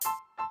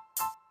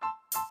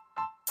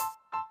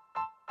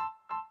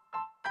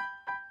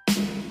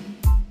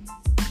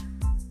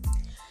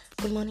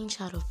Good morning,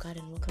 child of God,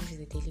 and welcome to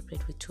the Daily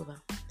Bread with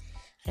Tuba.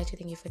 I'd like to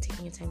thank you for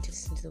taking your time to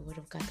listen to the Word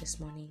of God this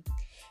morning.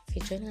 If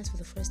you're joining us for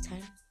the first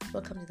time,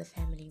 welcome to the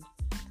family.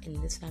 And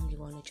in this family,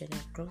 we're on a journey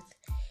of growth,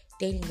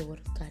 daily in the Word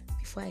of God.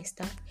 Before I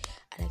start,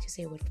 I'd like to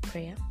say a word of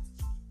prayer.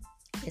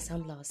 Let's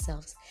humble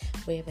ourselves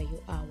wherever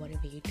you are,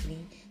 whatever you're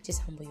doing.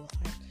 Just humble your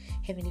heart.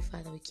 Heavenly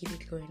Father, we give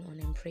you glory and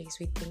honor and praise.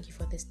 We thank you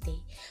for this day.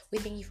 We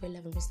thank you for your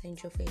love and mercy and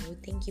joy for you. We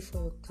thank you for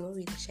your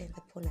glory that shines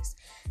upon us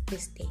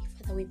this day.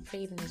 Father, we pray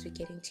even as we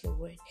get into your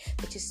word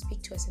that you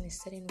speak to us in a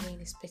certain way,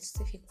 in a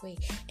specific way,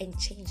 and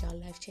change our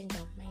life, change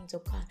our minds,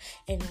 oh God.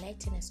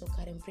 Enlighten us, oh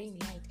God, and bring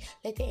light.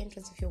 Let the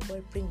entrance of your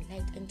word bring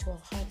light into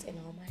our hearts and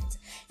our minds.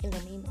 In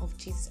the name of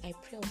Jesus, I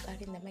pray, oh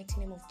God, in the mighty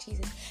name of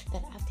Jesus,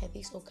 that after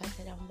this, oh God,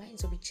 that our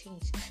minds will be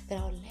changed, that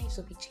our lives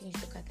will be changed,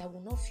 oh God, that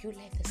will not view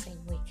life the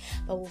same way,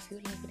 but will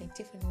view life in a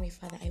different way.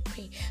 Father, I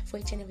pray for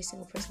each and every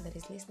single person that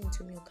is listening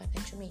to me, oh God,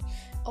 that you may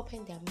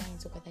open their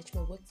minds, oh God, that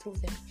you may work through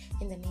them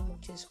in the name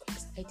of Jesus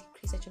Christ. I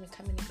decrease that you may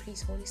come in and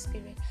please, Holy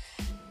Spirit,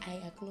 I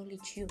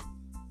acknowledge you.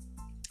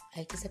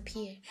 I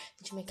disappear,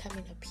 that you may come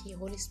and appear.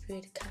 Holy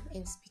Spirit, come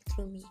and speak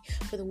through me.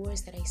 For the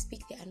words that I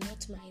speak, they are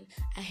not mine.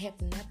 I have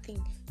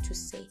nothing to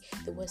say.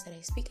 The words that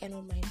I speak are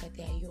not mine, but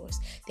they are yours.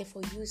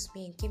 Therefore, use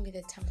me and give me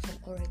the tongue of an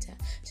orator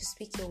to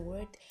speak your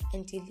word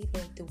and deliver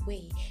it the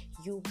way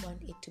you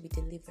want it to be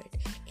delivered.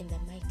 In the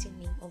mighty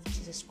name of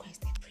Jesus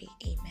Christ, I pray.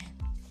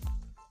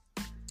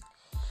 Amen.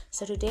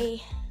 So today,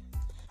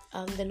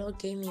 the Lord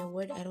gave me a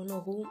word. I don't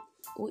know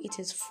who it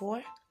is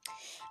for.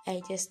 I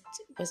just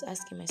was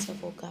asking myself,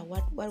 oh God,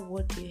 what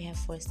word do you have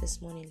for us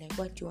this morning? Like,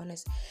 what do you want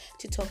us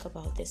to talk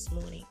about this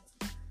morning?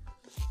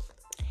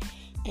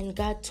 And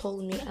God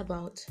told me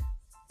about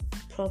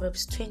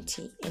Proverbs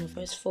 20 and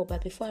verse 4.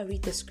 But before I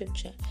read the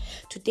scripture,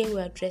 today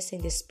we're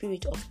addressing the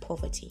spirit of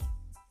poverty.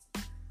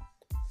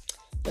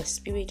 The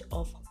spirit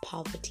of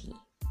poverty.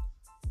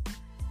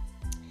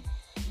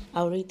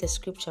 I'll read the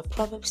scripture,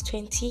 Proverbs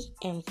 20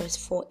 and verse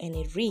 4, and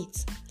it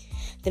reads,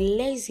 "The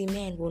lazy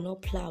man will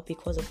not plow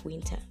because of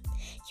winter.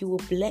 He will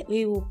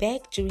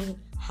beg during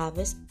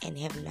harvest and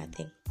have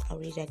nothing." I'll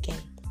read it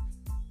again.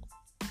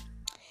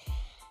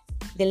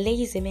 The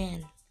lazy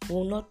man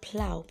will not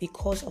plow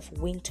because of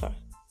winter.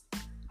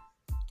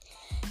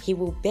 He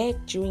will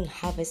beg during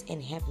harvest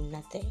and have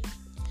nothing.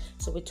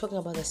 So we're talking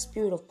about the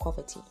spirit of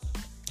poverty.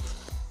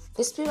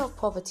 The spirit of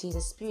poverty is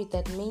a spirit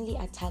that mainly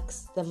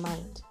attacks the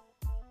mind.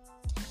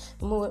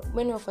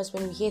 Many of us,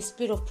 when we hear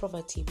spirit of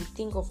poverty, we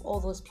think of all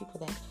those people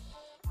that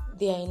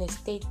they are in a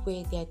state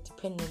where they are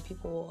dependent on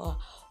people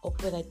or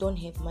people that don't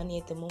have money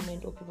at the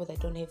moment, or people that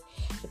don't have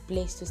a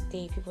place to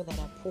stay, people that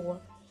are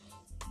poor,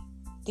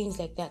 things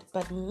like that.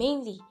 But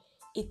mainly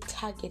it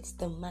targets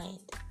the mind,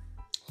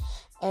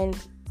 and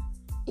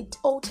it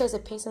alters a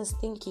person's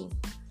thinking,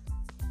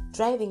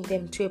 driving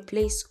them to a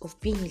place of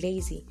being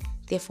lazy,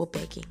 therefore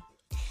begging.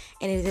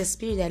 And it is a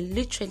spirit that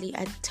literally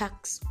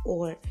attacks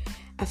or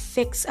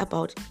affects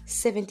about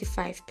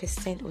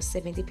 75% or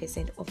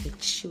 70% of the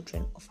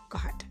children of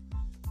God.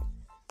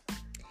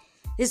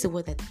 This is the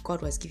word that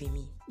God was giving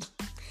me.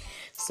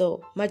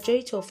 So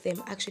majority of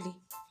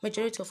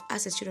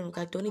us as children of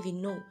God don't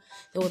even know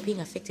that we're being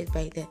affected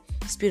by the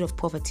spirit of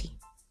poverty.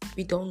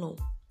 We don't know.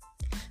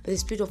 But the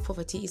spirit of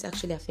poverty is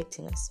actually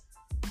affecting us.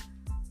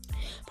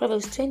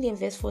 Proverbs 20 and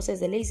verse 4 says,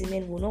 "The lazy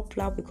man will not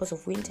plow because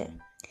of winter.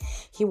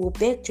 He will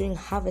beg during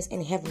harvest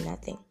and have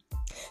nothing."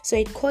 So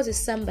it causes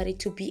somebody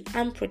to be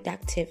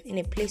unproductive in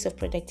a place of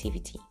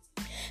productivity.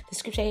 The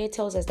scripture here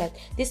tells us that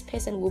this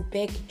person will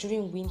beg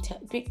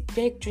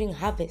during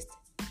harvest.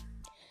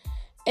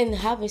 In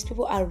harvest,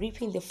 people are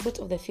reaping the fruit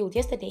of the field.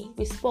 Yesterday,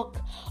 we spoke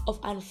of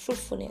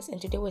unfruitfulness,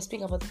 and today we're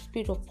speaking about the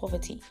spirit of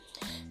poverty.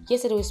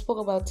 Yesterday, we spoke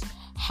about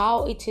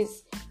how it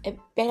is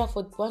better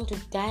for one to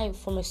die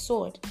from a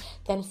sword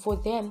than for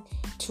them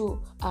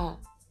to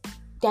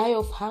die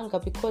of hunger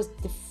because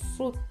the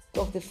fruit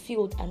of the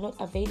field are not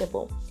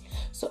available.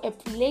 So a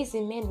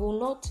lazy man will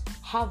not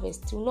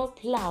harvest, will not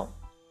plow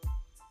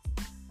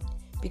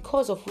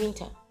because of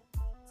winter,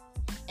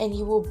 and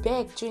he will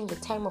beg during the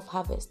time of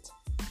harvest.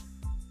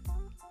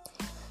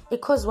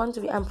 It causes one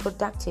to be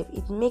unproductive.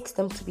 It makes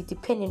them to be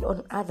dependent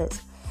on others,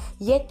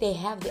 yet they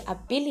have the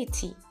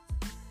ability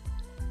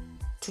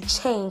to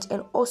change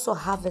and also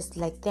harvest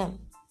like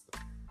them.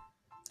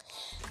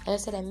 As I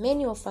said, that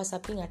many of us are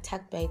being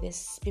attacked by this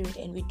spirit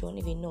and we don't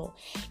even know.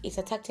 It's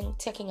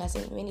attacking us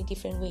in many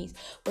different ways.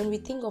 When we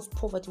think of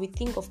poverty, we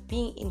think of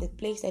being in the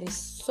place that is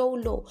so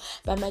low.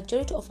 But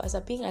majority of us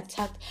are being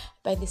attacked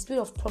by the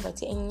spirit of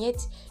poverty, and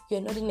yet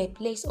you're not in a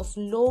place of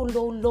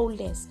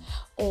lowliness,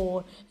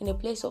 or in a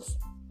place of,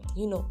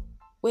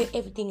 where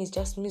everything is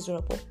just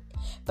miserable.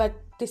 But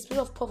the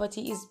spirit of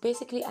poverty is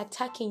basically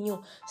attacking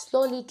you,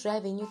 slowly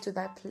driving you to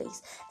that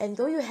place. And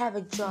though you have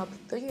a job,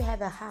 though you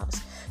have a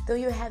house, though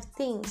you have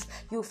things,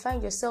 you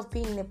find yourself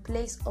being in a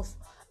place of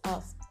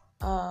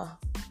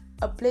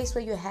a place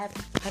where you have,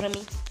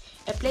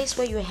 a place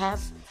where you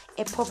have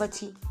a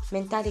poverty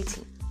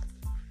mentality.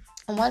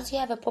 And once you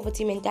have a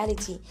poverty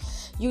mentality,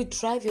 you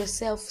drive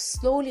yourself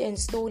slowly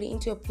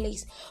into a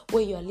place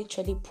where you are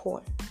literally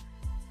poor.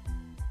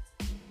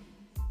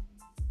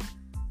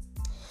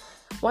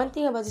 One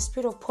thing about the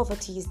spirit of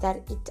poverty is that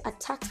it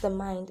attacks the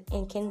mind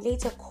and can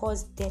later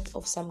cause death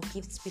of some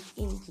gifts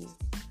within you.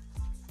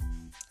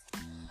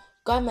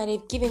 God might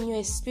have given you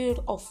a spirit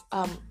of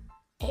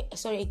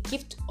a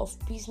gift of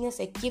business,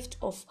 a gift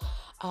of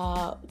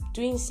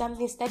doing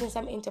something, starting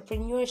some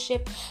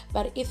entrepreneurship.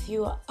 But if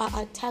you are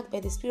attacked by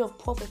the spirit of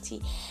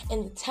poverty,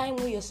 and the time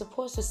where you're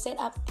supposed to set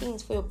up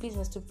things for your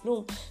business to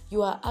bloom,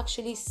 you are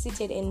actually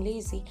seated and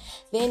lazy,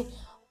 then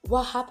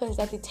what happens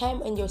at the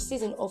time and your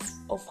season of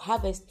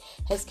harvest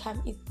has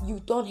come, you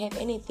don't have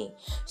anything.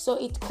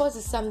 So it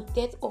causes some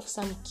death of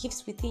some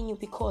gifts within you,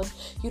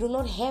 because you do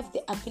not have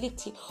the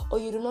ability, or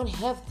you do not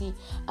have the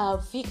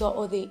vigor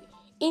or the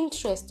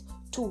interest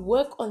to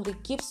work on the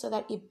gift so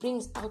that it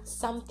brings out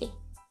something.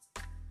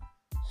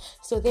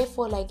 So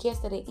therefore, like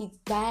yesterday,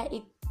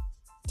 it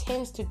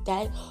tends to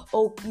die,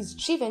 or is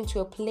driven to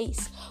a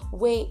place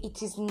where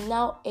it is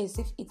now as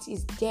if it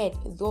is dead,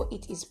 though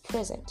it is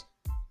present.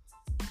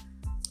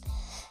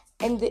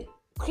 And the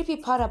creepy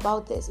part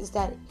about this is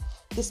that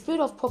the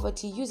spirit of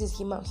poverty uses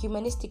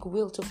humanistic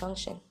will to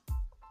function.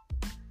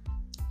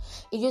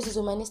 It uses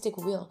humanistic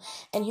will.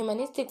 And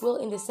humanistic will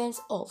in the sense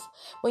of,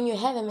 when you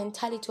have a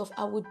mentality of,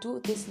 I will do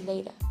this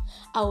later,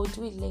 I will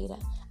do it later,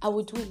 I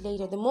will do it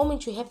later. The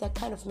moment you have that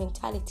kind of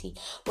mentality,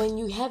 when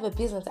you have a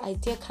business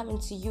idea coming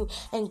to you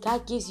and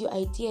God gives you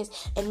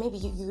ideas, and maybe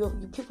you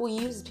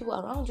use people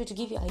around you to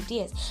give you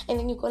ideas, and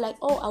then you go like,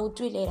 oh, I will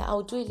do it later, I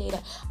will do it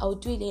later, I will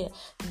do it later.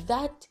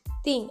 That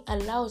thing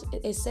allows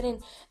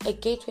a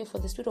gateway for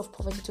the spirit of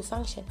poverty to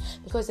function,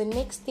 because the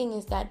next thing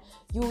is that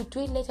you will do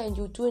it later, and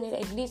you do it later.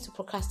 It leads to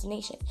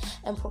procrastination,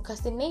 and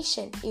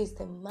procrastination is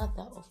the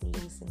mother of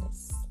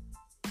laziness.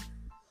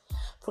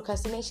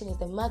 Procrastination is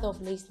the mother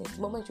of laziness.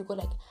 The moment you go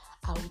like,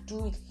 I'll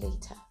do it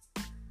later,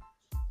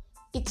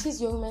 it is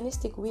your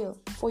humanistic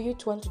will for you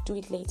to want to do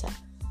it later,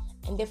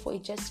 and therefore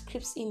it just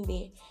creeps in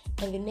there.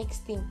 And the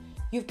next thing,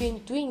 you've been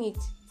doing it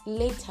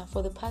later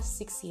for the past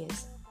 6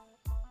 years,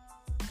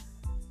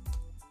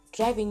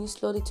 driving you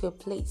slowly to a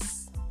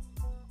place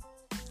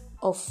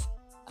of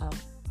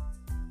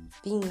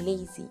being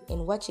lazy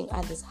and watching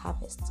others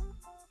harvest.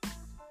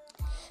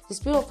 The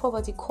spirit of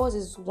poverty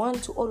causes one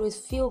to always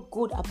feel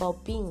good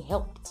about being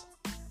helped.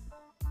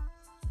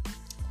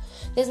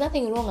 There's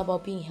nothing wrong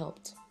about being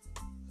helped.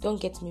 Don't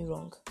get me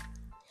wrong.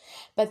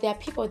 But there are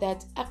people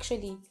that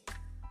actually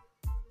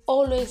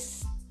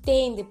always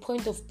stay in the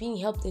point of being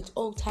helped at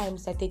all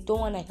times, that they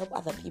don't want to help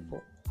other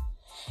people.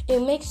 It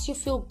makes you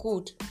feel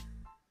good.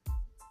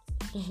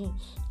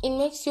 It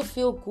makes you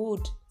feel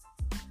good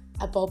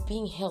about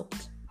being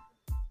helped,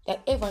 that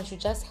everyone should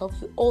just help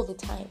you all the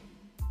time,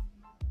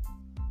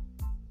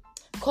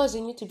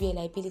 causing you to be a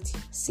liability.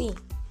 See,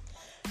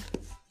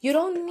 you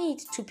don't need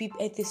to be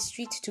at the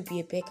street to be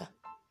a beggar.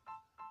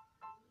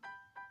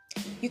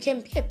 You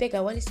can be a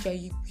beggar while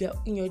you're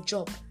in your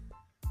job,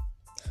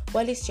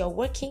 while you're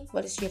working,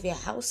 while you have your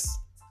house.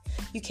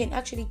 You can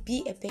actually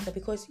be a beggar,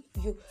 because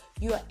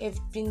you have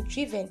been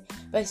driven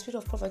by the spirit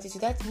of poverty to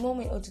that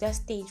moment, or to that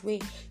stage where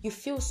you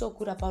feel so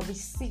good about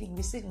receiving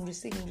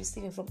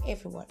from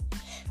everyone.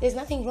 There's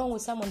nothing wrong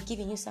with someone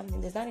giving you something.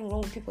 There's nothing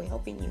wrong with people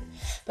helping you.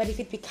 But if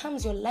it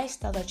becomes your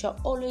lifestyle that you're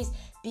always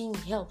being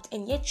helped,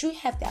 and yet you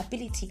have the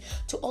ability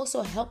to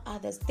also help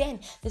others, then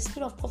the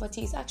spirit of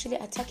poverty is actually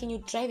attacking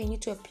you, driving you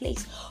to a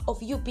place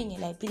of you being a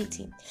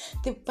liability.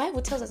 The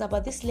Bible tells us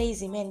about this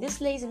lazy man.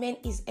 This lazy man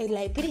is a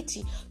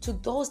liability to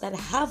those that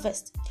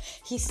harvest.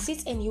 He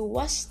sits and he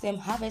watches them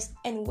harvest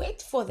and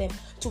wait for them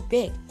to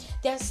beg.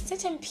 There are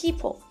certain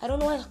people, I don't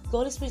know why the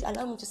Holy Spirit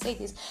allowed me to say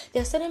this,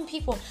 there are certain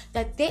people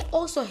that they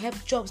also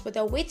have jobs, but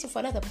they're waiting for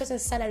another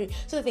person's salary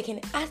so that they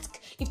can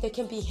ask if they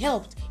can be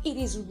helped. It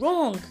is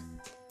wrong.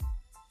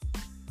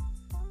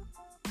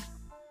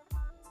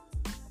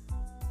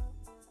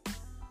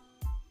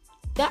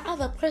 That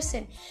other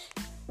person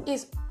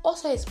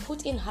has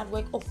put in hard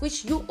work, of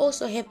which you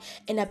also have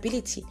an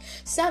ability.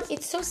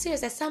 It's so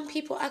serious that some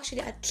people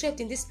actually are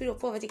trapped in this spirit of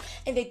poverty,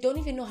 and they don't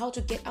even know how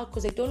to get out,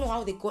 because they don't know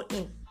how they got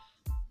in.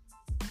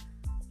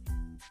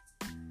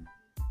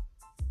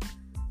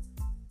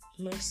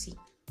 Mercy.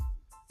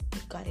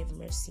 God have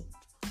mercy.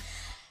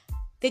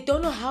 They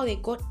don't know how they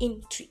got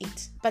into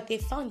it, but they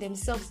found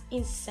themselves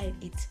inside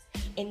it,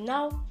 and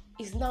now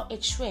it's now a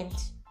trend.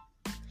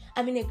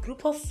 I'm in a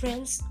group of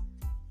friends.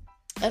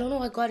 I don't know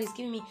why God is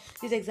giving me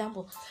this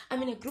example.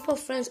 I'm in a group of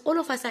friends. All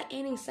of us are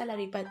earning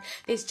salary, but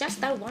there's just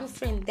that one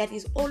friend that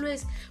is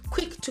always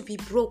quick to be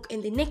broke,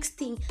 and the next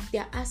thing they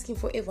are asking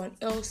for everyone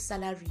else's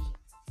salary.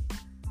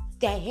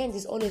 Their hand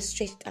is always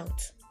stretched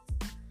out.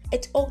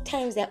 At all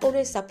times, they're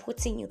always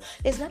supporting you.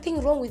 There's nothing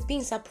wrong with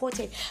being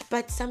supported,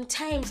 but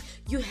sometimes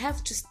you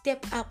have to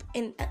step up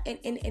and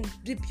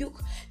rebuke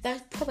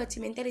that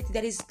poverty mentality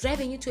that is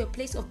driving you to a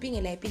place of being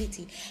a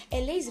liability.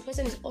 A lazy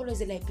person is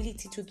always a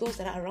liability to those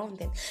that are around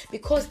them,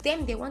 because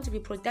them, they want to be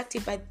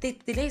productive, but the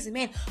lazy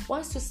man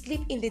wants to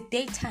sleep in the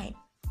daytime.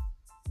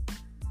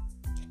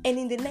 And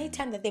in the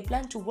nighttime that they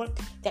plan to work,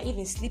 they're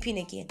even sleeping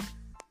again.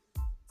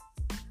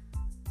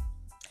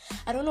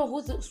 I don't know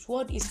who this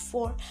word is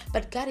for,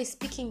 but God is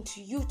speaking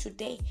to you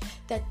today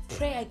that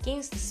pray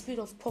against the spirit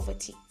of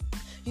poverty.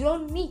 You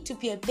don't need to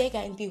be a beggar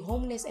and be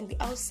homeless and be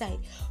outside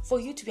for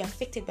you to be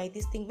affected by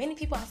this thing. Many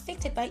people are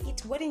affected by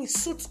it, wearing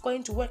suits,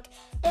 going to work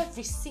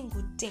every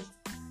single day.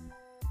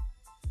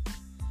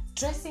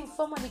 Dressing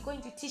formally,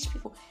 going to teach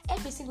people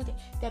every single day.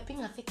 They're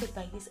being affected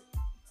by this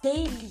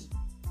daily.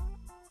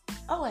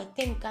 Oh, I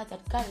thank God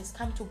that God has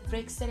come to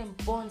break certain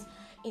bonds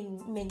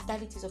in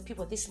mentalities of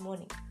people this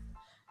morning.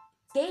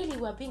 Daily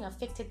we are being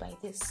affected by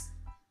this.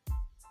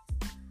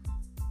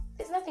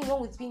 There's nothing wrong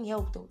with being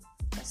helped though.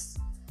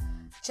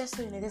 Just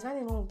so you know, there's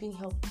nothing wrong with being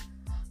helped.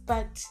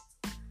 But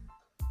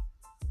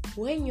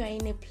when you are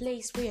in a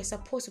place where you're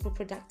supposed to be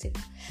productive,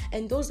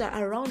 and those that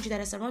are around you,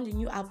 that are surrounding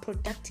you, are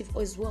productive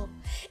as well,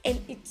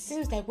 and it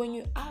seems like when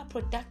you are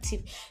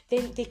productive,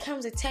 then there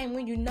comes a time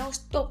when you now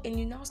stop and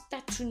you now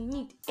start to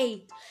need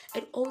aid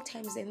at all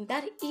times, and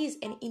that is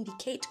an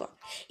indicator.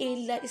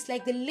 It's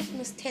like the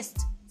litmus test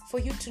for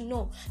you to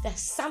know that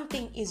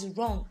something is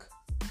wrong.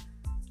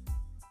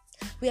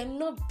 We are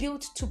not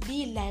built to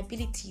be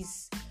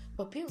liabilities,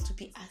 we're built to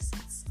be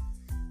assets.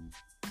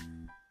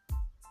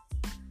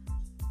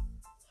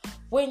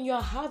 When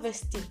you're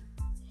harvesting,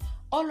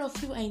 all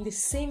of you are in the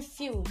same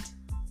field,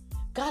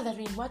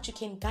 gathering what you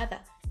can gather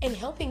and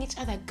helping each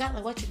other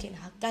gather what you can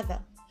gather.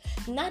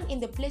 None in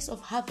the place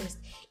of harvest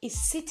is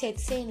seated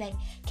saying like,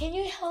 can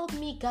you help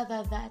me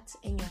gather that?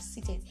 And you're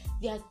seated.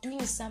 They are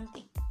doing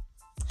something.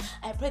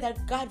 I pray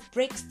that God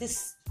breaks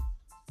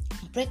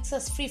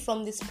us free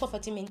from this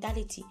poverty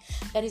mentality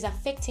that is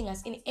affecting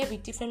us in every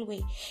different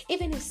way.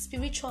 Even in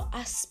spiritual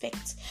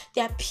aspects,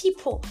 there are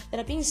people that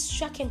are being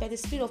stricken by the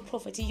spirit of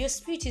poverty. Your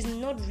spirit is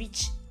not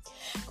rich.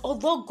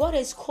 Although God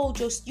has called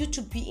you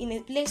to be in a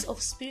place of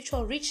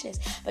spiritual richness,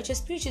 but your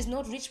spirit is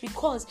not rich,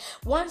 because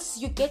once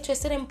you get to a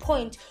certain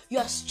point, you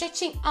are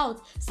stretching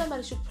out.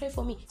 Somebody should pray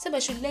for me.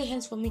 Somebody should lay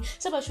hands for me.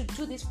 Somebody should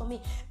do this for me.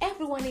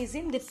 Everyone is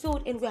in the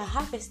field and we are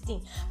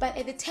harvesting. But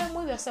at the time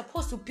when you are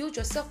supposed to build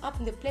yourself up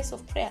in the place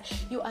of prayer,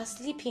 you are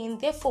sleeping,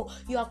 and therefore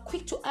you are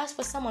quick to ask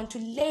for someone to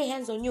lay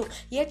hands on you,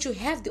 yet you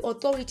have the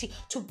authority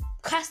to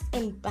cast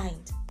and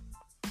bind.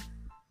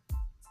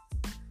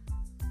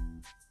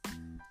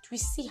 We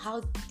see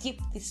how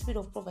deep the spirit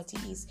of poverty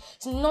is.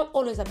 It's not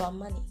always about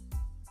money.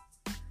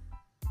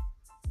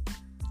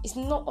 It's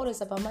not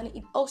always about money.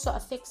 It also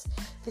affects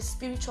the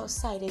spiritual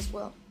side as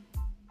well.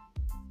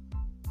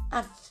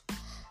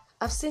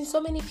 I've seen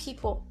so many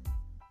people,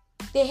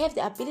 they have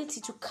the ability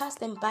to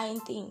cast and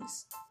bind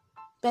things,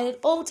 but at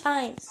all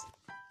times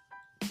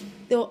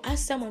they will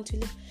ask someone to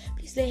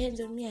please lay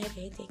hands on me, I have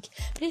a headache.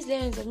 Please lay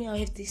hands on me, I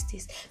have this.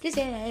 Please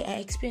lay hands, I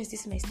experienced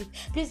this in my sleep.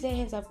 Please lay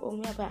hands on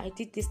me, but I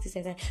did this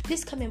and that.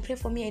 Please come and pray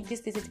for me, and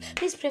this.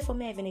 Please pray for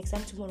me, I have an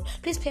exam tomorrow.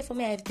 Please pray for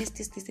me, I have this.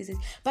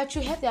 But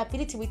you have the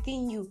ability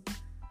within you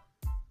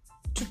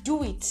to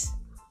do it.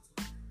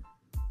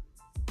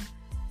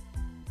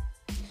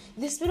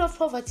 The spirit of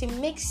poverty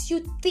makes you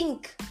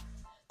think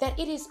that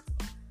it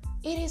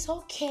is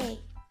okay.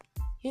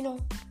 You know,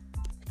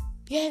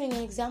 you're having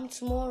an exam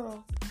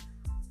tomorrow.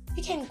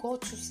 You can go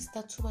to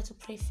Sister Tuba to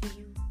pray for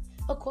you,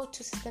 or go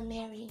to Sister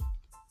Mary.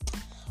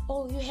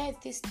 Oh, you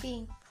had this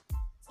thing.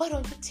 Why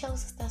don't you tell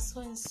Sister so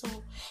and so?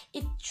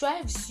 It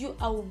drives you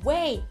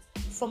away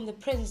from the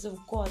presence of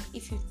God.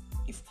 If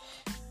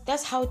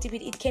that's how deep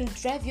it can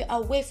drive you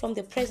away from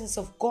the presence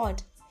of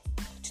God,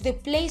 to the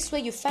place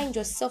where you find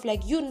yourself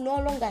like you no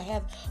longer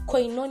have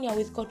koinonia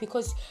with God,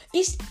 because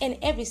each and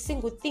every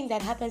single thing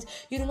that happens,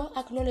 you do not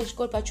acknowledge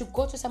God, but you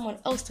go to someone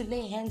else to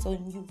lay hands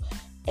on you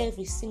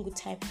every single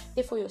time.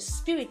 Therefore, your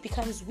spirit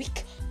becomes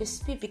weak, your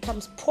spirit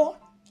becomes poor,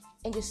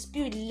 and your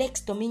spirit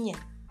lacks dominion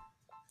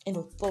and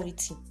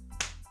authority.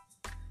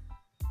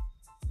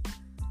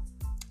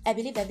 I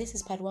believe that this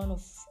is part one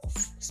of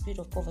spirit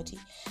of poverty.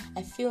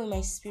 I feel in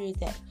my spirit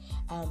that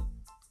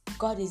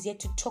God is yet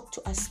to talk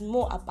to us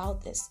more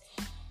about this,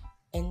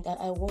 and I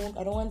don't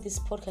want this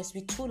podcast to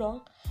be too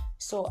long,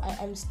 so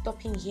I'm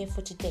stopping here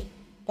for today.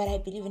 But I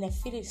believe, and I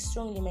feel it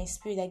strongly in my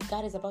spirit, that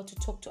God is about to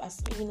talk to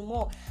us even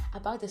more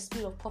about the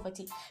spirit of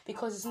poverty,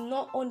 because it's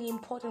not only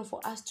important for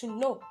us to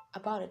know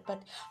about it,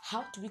 but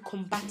how do we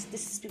combat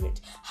this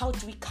spirit? How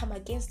do we come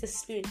against the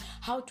spirit?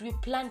 How do we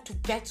plan to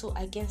battle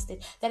against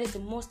it? That is the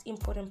most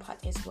important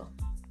part as well.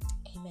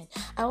 Amen.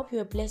 I hope you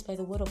were blessed by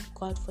the word of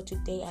God for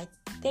today. I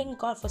thank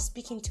God for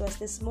speaking to us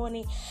this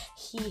morning.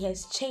 He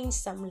has changed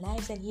some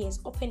lives and He has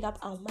opened up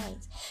our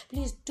minds.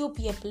 Please do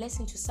be a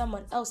blessing to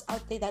someone else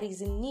out there that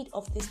is in need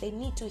of this. They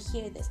need to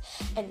hear this,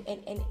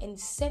 and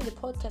send the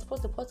podcast,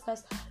 post the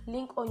podcast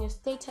link on your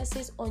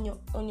statuses, on your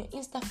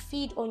Insta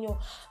feed, on your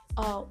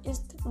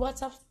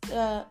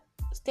WhatsApp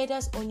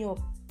status, on your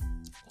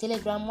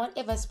Telegram,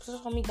 whatever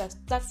social media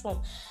platform.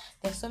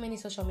 There's so many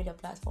social media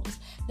platforms.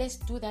 Let's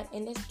do that,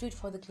 and let's do it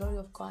for the glory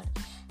of God.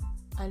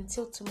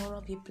 Until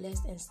tomorrow, be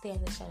blessed and stay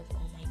in the shadow of the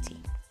Almighty.